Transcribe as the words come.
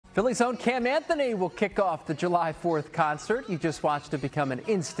Philly's own Cam Anthony will kick off the July 4th concert. You just watched him become an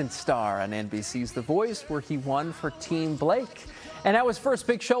instant star on NBC's The Voice, where he won for Team Blake. And now his first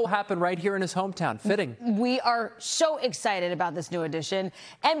big show will happen right here in his hometown. Fitting. We are so excited about this new edition.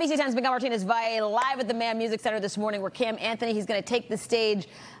 NBC10's Miguel Martinez-Valle live at the Mann Music Center this morning, where Cam Anthony, he's going to take the stage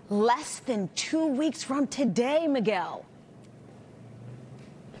less than 2 weeks from today, Miguel.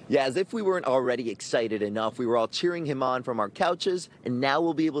 Yeah, as if we weren't already excited enough, we were all cheering him on from our couches, and now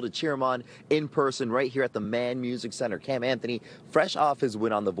we'll be able to cheer him on in person right here at the Mann Music Center. Cam Anthony, fresh off his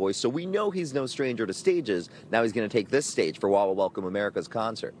win on The Voice, so we know he's no stranger to stages. Now he's going to take this stage for Wawa Welcome America's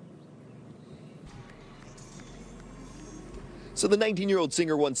concert. So the 19-year-old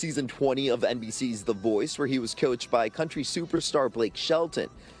singer won season 20 of NBC's The Voice, where he was coached by country superstar Blake Shelton.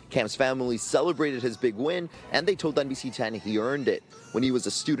 Cam's family celebrated his big win, and they told NBC10 he earned it. When he was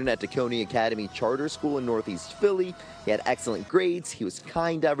a student at DeConey Academy Charter School in Northeast Philly, he had excellent grades, he was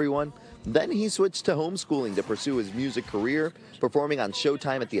kind to everyone. Then he switched to homeschooling to pursue his music career, performing on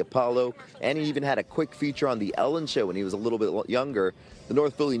Showtime at the Apollo, and he even had a quick feature on The Ellen Show when he was a little bit younger. The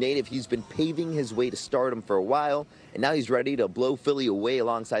North Philly native, he's been paving his way to stardom for a while, and now he's ready to blow Philly away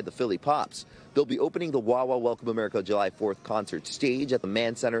alongside the Philly Pops. They'll be opening the Wawa Welcome America July 4th concert stage at the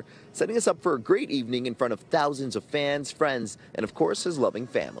Mann Center, setting us up for a great evening in front of thousands of fans, friends, and of course his loving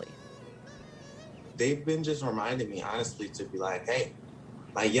family. They've been just reminding me, honestly, to be like, hey,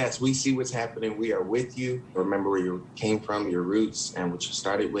 yes, we see what's happening. We are with you. Remember where you came from, your roots, and what you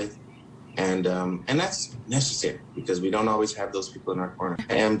started with. And that's necessary because we don't always have those people in our corner.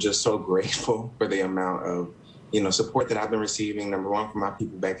 I am just so grateful for the amount of support that I've been receiving. Number one, from my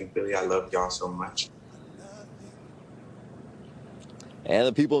people back in Philly. I love y'all so much. And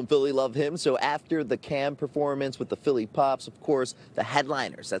the people in Philly love him. So after the Cam performance with the Philly Pops, of course, the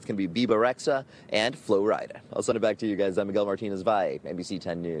headliners, that's going to be Biba Rexha and Flo Rida. I'll send it back to you guys. I'm Miguel Martinez-Valle, NBC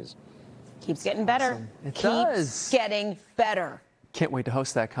 10 News. Keeps getting better. Awesome. It Keeps getting better. Can't wait to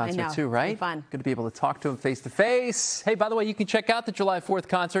host that concert too, right? Fun. Going to be able to talk to him face to face. Hey, by the way, you can check out the July 4th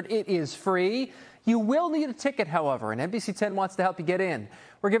concert. It is free. You will need a ticket, however, and NBC 10 wants to help you get in.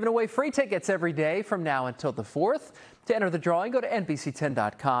 We're giving away free tickets every day from now until the 4th. To enter the drawing, go to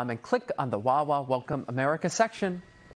NBC10.com and click on the Wawa Welcome America section.